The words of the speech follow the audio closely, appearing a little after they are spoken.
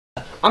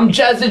I'm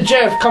Jazzy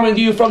Jeff, coming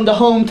to you from the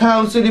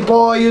hometown city,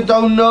 boy, you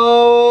don't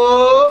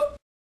know.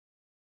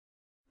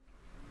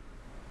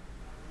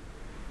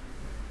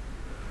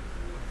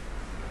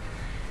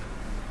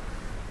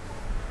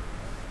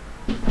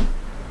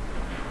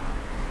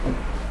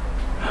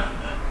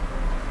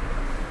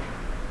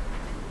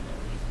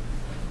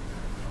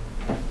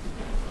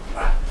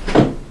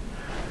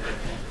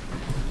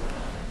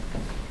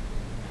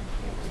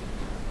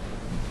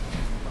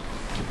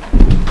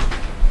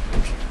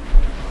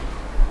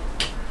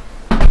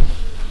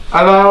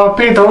 Hello,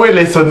 Peter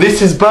Willis, and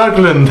this is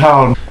Berglund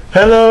Town.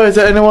 Hello, is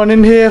there anyone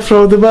in here?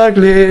 Throw the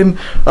Berglin.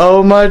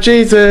 Oh my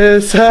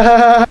Jesus.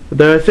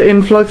 There's an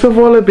influx of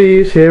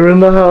wallabies here in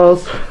the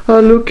house.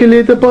 Oh, look, a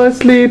little boy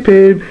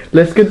sleeping.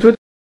 Let's get to it.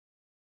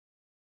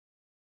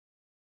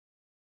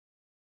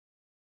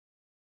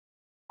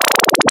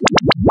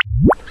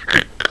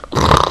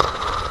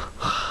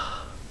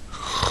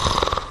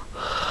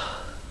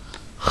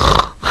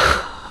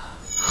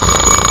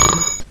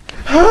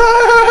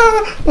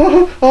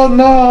 Oh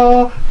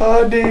no!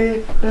 Oh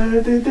dear!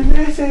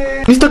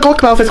 Mr.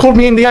 Cockmouth has called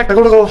me in the act. I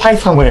gotta go hide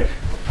somewhere.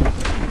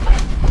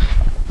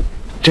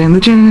 Jen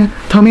the Jen,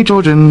 Tommy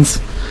Georgians,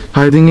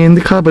 hiding in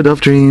the cupboard of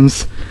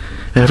dreams.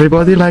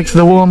 Everybody likes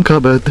the warm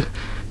cupboard.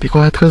 Be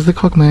quiet, cause the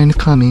cockman is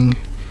coming.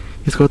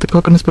 He's got the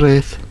cock on his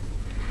breath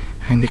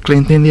and the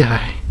glint in the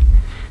eye.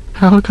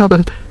 Our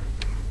cupboard,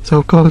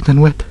 so cold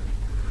and wet.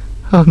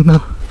 Oh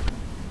no!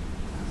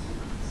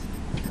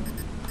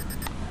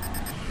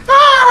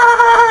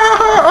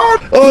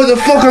 Oh, the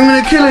fuck, I'm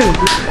gonna kill him!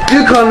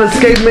 You can't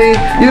escape me!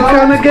 You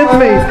can't get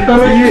me! You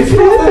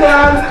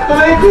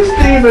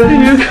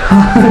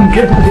can't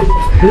get me!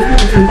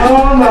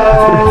 Oh no!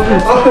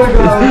 Oh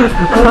god!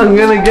 I'm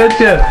gonna get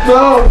you!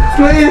 No,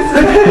 please!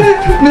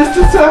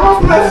 Mr. Sam,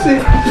 have mercy!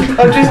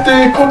 I'm just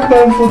doing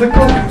cockman for the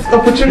cock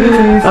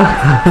opportunities!